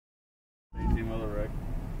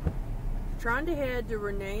trying to head to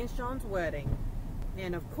Renee and Sean's wedding.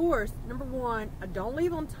 And of course, number one, I don't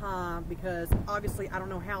leave on time because obviously I don't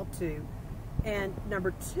know how to. And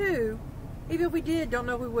number two, even if we did, don't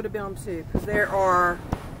know if we would have been able to, because there are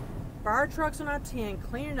fire trucks on I-10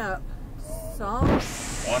 cleaning up some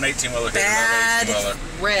one 18-wheeler bad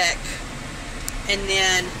wreck. And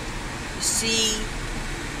then you see,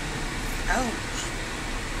 oh,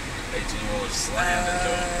 18-wheeler slammed into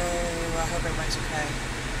it. Oh, I hope everybody's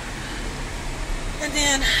okay. And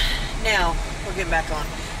then, now, we're getting back on.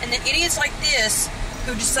 And then idiots like this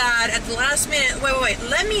who decide at the last minute, wait,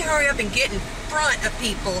 let me hurry up and get in front of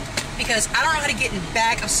people because I don't know how to get in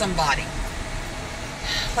back of somebody.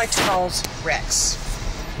 Like to cause wrecks.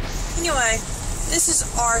 Anyway, this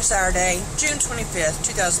is our Saturday, June 25th,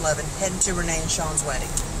 2011, heading to Renee and Sean's wedding.